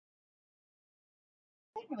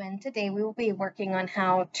everyone, today we will be working on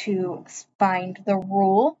how to find the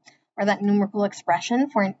rule or that numerical expression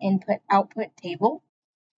for an input-output table.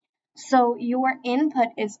 So your input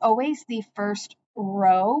is always the first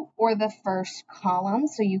row or the first column,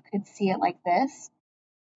 so you could see it like this.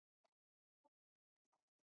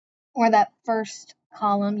 Or that first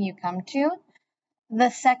column you come to. The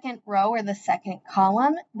second row or the second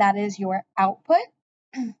column, that is your output.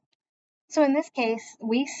 So in this case,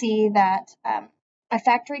 we see that a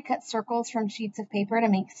factory cuts circles from sheets of paper to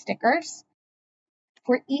make stickers.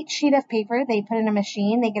 For each sheet of paper they put in a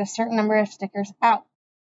machine, they get a certain number of stickers out.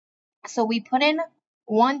 So we put in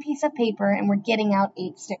one piece of paper and we're getting out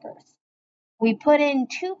 8 stickers. We put in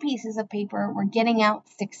 2 pieces of paper, we're getting out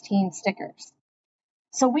 16 stickers.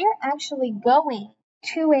 So we're actually going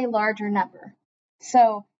to a larger number.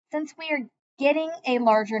 So since we are getting a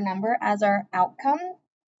larger number as our outcome,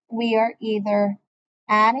 we are either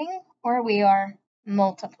adding or we are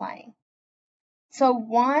multiplying. So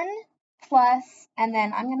 1 plus, and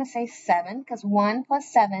then I'm going to say 7, because 1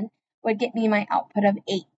 plus 7 would get me my output of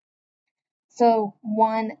 8. So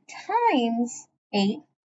 1 times 8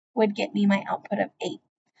 would get me my output of 8.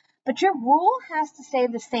 But your rule has to stay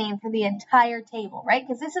the same for the entire table, right?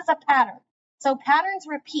 Because this is a pattern. So patterns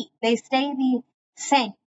repeat. They stay the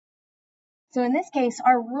same. So in this case,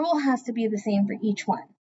 our rule has to be the same for each one.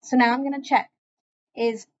 So now I'm going to check.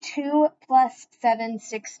 Is 2 plus 7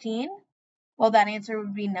 16? Well, that answer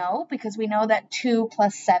would be no, because we know that 2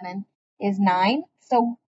 plus 7 is 9.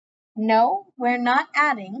 So no, we're not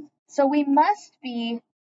adding. So we must be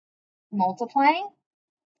multiplying.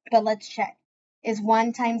 But let's check. Is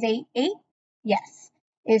 1 times 8 8? Yes.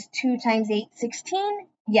 Is 2 times 8 16?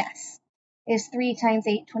 Yes. Is 3 times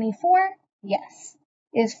 8 24? Yes.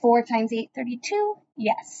 Is 4 times 8 32?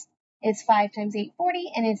 Yes. Is 5 times 8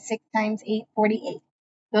 40? And is 6 times 8 48?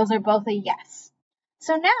 Those are both a yes.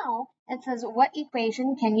 So now it says, what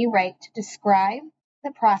equation can you write to describe the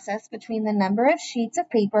process between the number of sheets of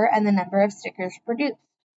paper and the number of stickers produced?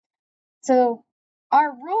 So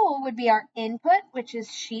our rule would be our input, which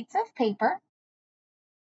is sheets of paper,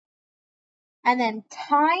 and then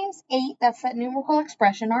times 8, that's that numerical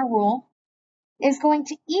expression, our rule, is going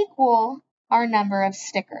to equal our number of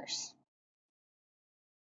stickers.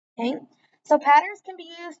 Okay, so patterns can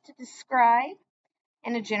be used to describe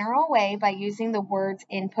in a general way by using the words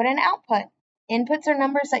input and output. Inputs are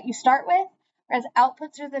numbers that you start with, whereas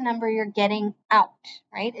outputs are the number you're getting out,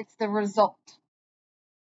 right? It's the result.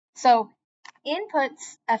 So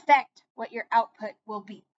inputs affect what your output will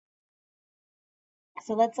be.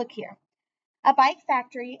 So let's look here. A bike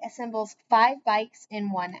factory assembles 5 bikes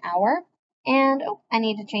in 1 hour, and I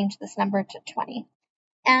need to change this number to 20,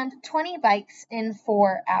 and 20 bikes in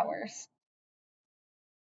 4 hours.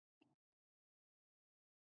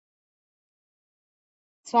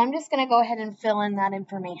 So I'm just going to go ahead and fill in that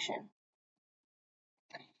information.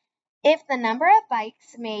 If the number of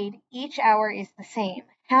bikes made each hour is the same,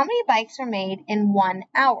 how many bikes are made in 1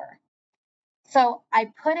 hour? So I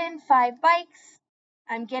put in 5 bikes,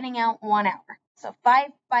 I'm getting out 1 hour. So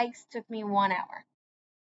 5 bikes took me 1 hour.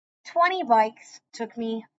 20 bikes took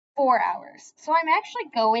me 4 hours. So I'm actually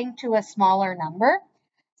going to a smaller number.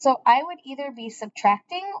 So I would either be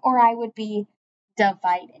subtracting or I would be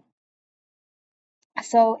dividing.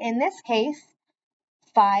 So in this case,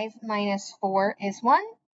 5 minus 4 is 1,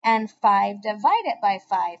 and 5 divided by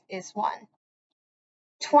 5 is 1.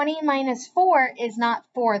 20 minus 4 is not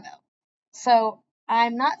 4 though. So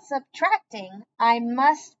I'm not subtracting, I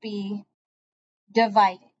must be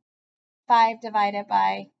dividing. 5 divided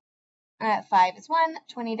by 5 is 1,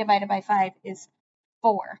 20 divided by 5 is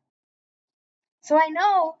 4. So I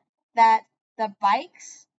know that the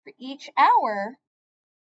bikes for each hour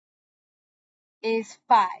is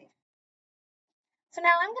 5. So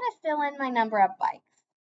now I'm going to fill in my number of bikes.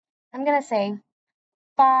 I'm going to say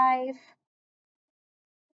 5,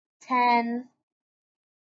 10,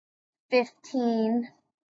 15,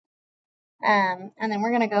 and then we're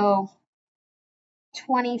going to go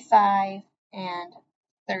 25 and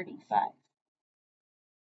 35.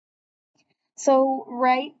 So,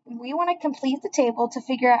 we want to complete the table to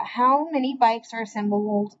figure out how many bikes are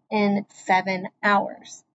assembled in 7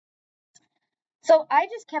 hours. So I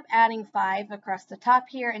just kept adding 5 across the top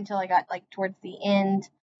here until I got towards the end,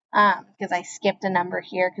 because I skipped a number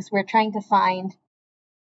here because we're trying to find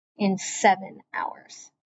in 7 hours.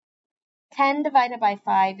 10 divided by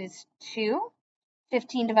 5 is 2.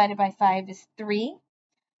 15 divided by 5 is 3.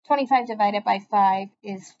 25 divided by 5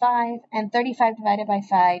 is 5. And 35 divided by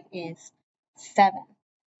 5 is 7.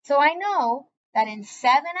 So I know that in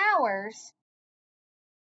 7 hours,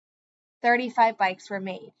 35 bikes were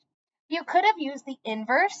made. You could have used the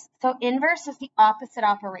inverse. So inverse is the opposite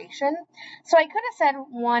operation. So I could have said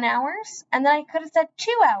 1 hour, and then I could have said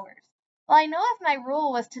 2 hours. Well, I know if my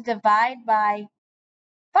rule was to divide by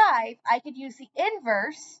 5, I could use the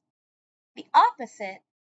inverse, the opposite,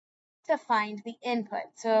 to find the input.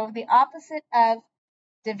 So the opposite of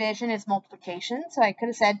division is multiplication. So I could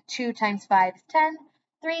have said 2 times 5 is 10,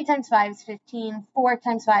 3 times 5 is 15, 4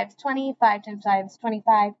 times 5 is 20, 5 times 5 is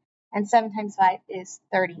 25, and 7 times 5 is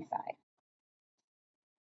 35.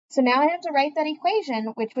 So now I have to write that equation,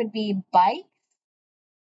 which would be bikes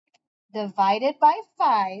divided by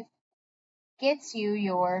 5 gets you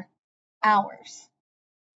your hours.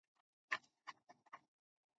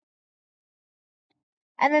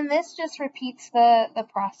 And then this just repeats the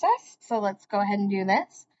process. So let's go ahead and do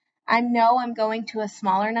this. I know I'm going to a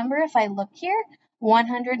smaller number if I look here,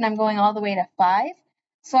 100, and I'm going all the way to 5.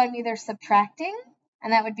 So I'm either subtracting,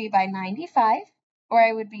 and that would be by 95, or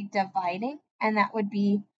I would be dividing, and that would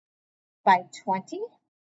be by 20.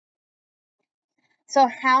 So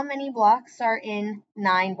how many blocks are in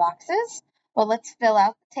 9 boxes? Well, let's fill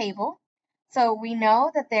out the table. So we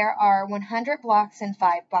know that there are 100 blocks in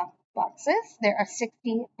 5 boxes. There are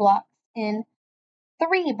 60 blocks in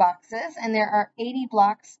 3 boxes, and there are 80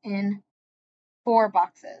 blocks in 4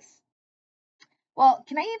 boxes. Well,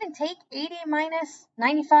 can I even take 80 minus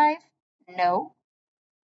 95? No.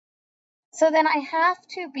 So then I have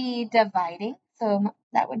to be dividing. So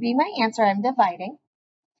that would be my answer. I'm dividing.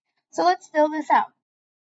 So let's fill this out.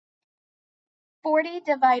 40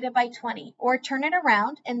 divided by 20, or turn it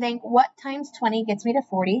around and think what times 20 gets me to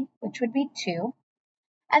 40, which would be 2.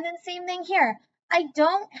 And then same thing here. I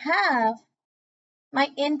don't have my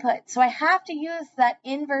input, so I have to use that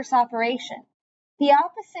inverse operation. The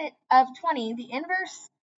opposite of 20, the inverse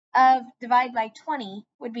of divide by 20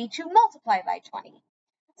 would be to multiply by 20.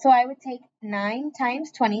 So I would take 9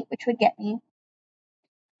 times 20, which would get me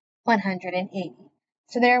 180.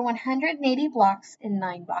 So there are 180 blocks in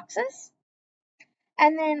 9 boxes.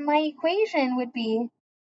 And then my equation would be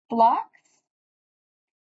blocks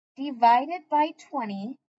divided by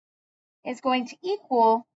 20 is going to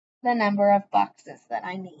equal the number of boxes that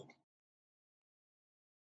I need.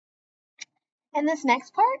 And this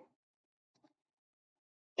next part,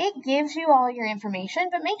 it gives you all your information,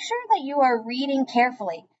 but make sure that you are reading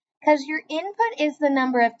carefully because your input is the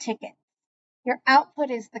number of tickets. Your output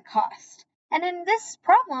is the cost. And in this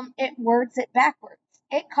problem, it words it backwards.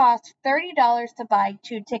 It costs $30 to buy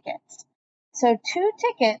 2 tickets. So 2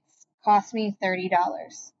 tickets cost me $30.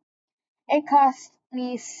 It costs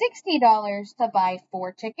me $60 to buy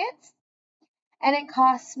 4 tickets. And it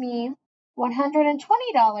costs me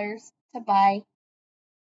 $120 to buy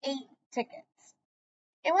 8 tickets.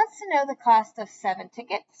 It wants to know the cost of 7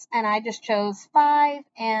 tickets, and I just chose 5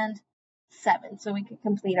 and 7 so we could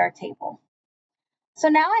complete our table. So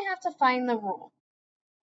now I have to find the rule.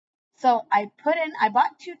 So I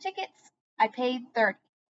bought 2 tickets, I paid 30.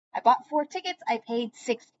 I bought 4 tickets, I paid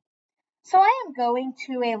 60. So I am going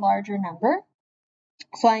to a larger number.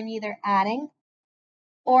 So I'm either adding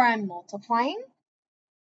or I'm multiplying.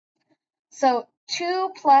 So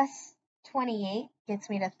 2 plus 28 gets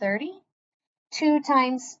me to 30. 2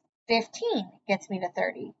 times 15 gets me to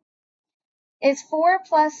 30. Is 4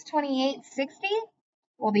 plus 28 60?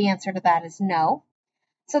 Well, the answer to that is no.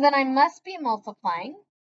 So then I must be multiplying.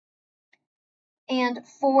 And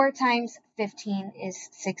 4 times 15 is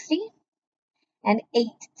 60. And 8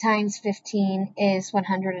 times 15 is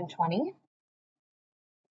 120.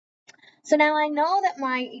 So now I know that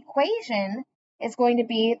my equation is going to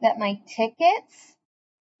be that my tickets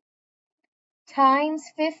times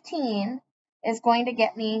 15 is going to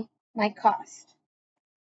get me my cost.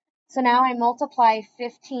 So now I multiply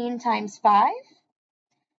 15 times 5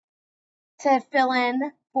 to fill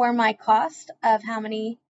in for my cost of how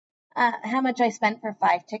much I spent for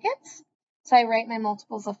 5 tickets. So I write my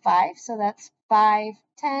multiples of 5. So that's 5,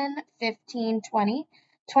 10, 15, 20,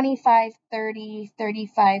 25, 30,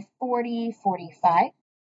 35, 40, 45.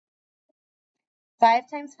 5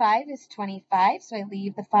 times 5 is 25, so I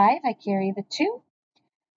leave the 5, I carry the 2.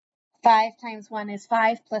 5 times 1 is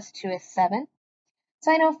 5, plus 2 is 7.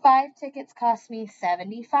 So I know 5 tickets cost me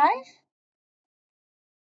 75.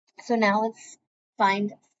 So now let's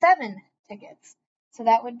find 7 tickets. So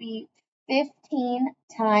that would be 15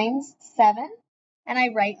 times 7, and I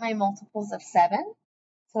write my multiples of 7.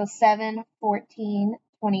 So 7, 14,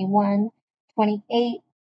 21, 28,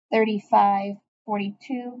 35,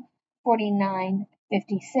 42, 49,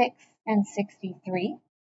 56, and 63.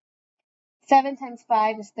 7 times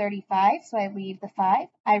 5 is 35, so I leave the 5.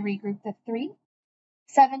 I regroup the 3.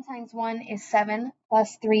 7 times 1 is 7,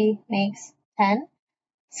 plus 3 makes 10.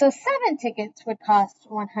 So 7 tickets would cost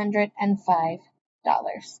 $105.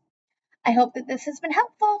 I hope that this has been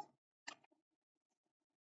helpful.